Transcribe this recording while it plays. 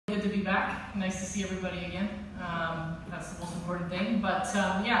good to be back. Nice to see everybody again. That's the most important thing. But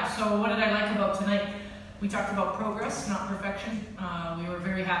yeah, so what did I like about tonight? We talked about progress, not perfection. We were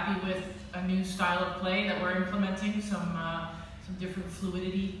very happy with a new style of play that we're implementing, some different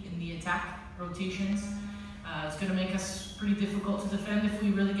fluidity in the attack rotations. It's going to make us pretty difficult to defend if we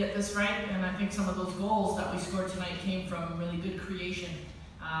really get this right, and I think some of those goals that we scored tonight came from really good creation,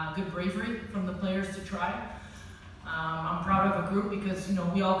 good bravery from the players to try. I'm proud of a group because,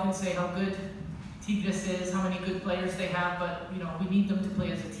 we all can say how good Tigres is, how many good players they have, but, we need them to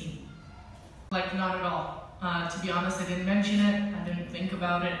play as a team. Like, not at all. To be honest, I didn't mention it, I didn't think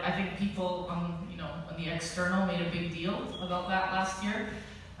about it. I think people on the external made a big deal about that last year,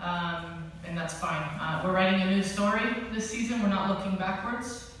 and that's fine. We're writing a new story this season. We're not looking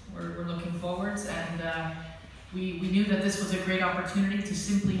backwards, we're looking forwards, and we knew that this was a great opportunity to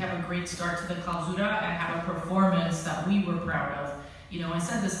simply have a great start to the clausura and have a performance that we were proud of. I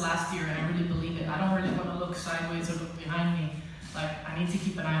said this last year and I really believe it. I don't really want to look sideways or look behind me. Like, I need to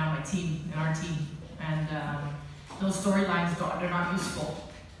keep an eye on my team and our team. And those storylines, they're not useful.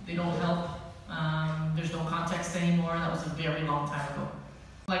 They don't help. There's no context anymore. That was a very long time ago.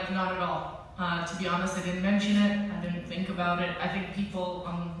 Like, not at all. To be honest, I didn't mention it. I didn't think about it. I think people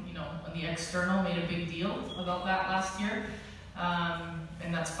on the external made a big deal about that last year,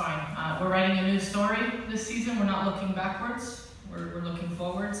 and that's fine. We're writing a new story this season. We're not looking backwards. We're looking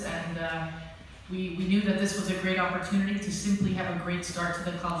forwards, and we knew that this was a great opportunity to simply have a great start to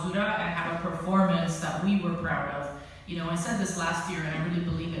the clausura and have a performance that we were proud of. I said this last year and I really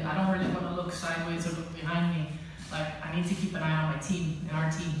believe it. I don't really want to look sideways or look behind me. Like, I need to keep an eye on my team and our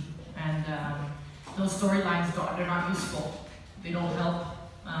team. And those storylines, they're not useful. They don't help.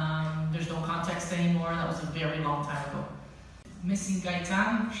 There's no context anymore. That was a very long time ago. Missing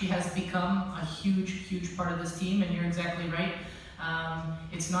Gaetan, she has become a huge part of this team, and you're exactly right.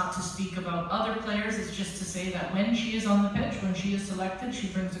 It's not to speak about other players, it's just to say that when she is on the pitch, when she is selected, she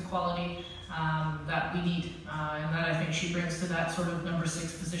brings a quality that we need, and that I think she brings to that sort of number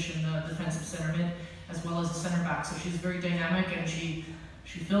 6 position, the defensive center mid, as well as the center back. So she's very dynamic, and she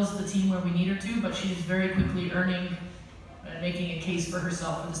fills the team where we need her to, but she's very quickly earning and making a case for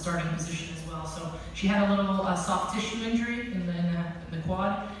herself for the starting position as well. So she had a little soft tissue injury in the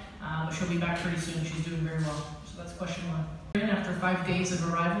quad, but she'll be back pretty soon. She's doing very well. So that's question 1. After 5 days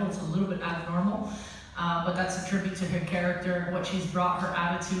of arrival, it's a little bit abnormal, but that's a tribute to her character. What she's brought, her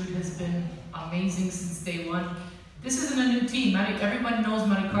attitude has been amazing since day one. This isn't a new team. Everybody knows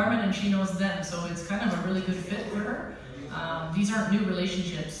Mari Carmen and she knows them, so it's kind of a really good fit for her. These aren't new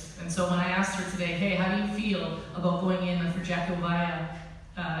relationships, and so when I asked her today, hey, how do you feel about going in for Jackie Ovaya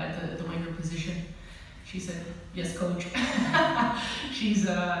at the winger position? She said, yes, coach. She's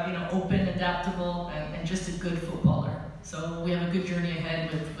open, adaptable, and just a good footballer. So we have a good journey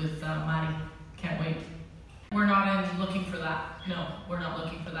ahead with Mari. Can't wait. We're not looking for that. No, we're not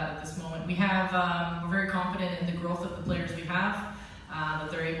looking for that at this moment. We're very confident in the growth of the players we have,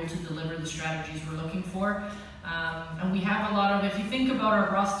 that they're able to deliver the strategies we're looking for. And we have a lot of, if you think about our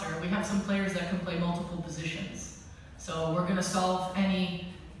roster, we have some players that can play multiple positions. So we're going to solve any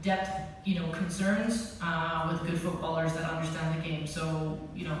depth, concerns with good footballers that understand the game. So,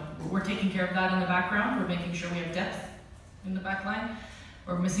 we're taking care of that in the background. We're making sure we have depth in the back line.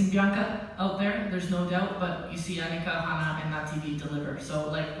 We're missing Bianca out there, there's no doubt, but you see Annika, Hannah, and Nativi deliver.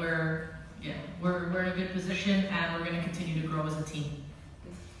 So, we're in a good position, and we're going to continue to grow as a team.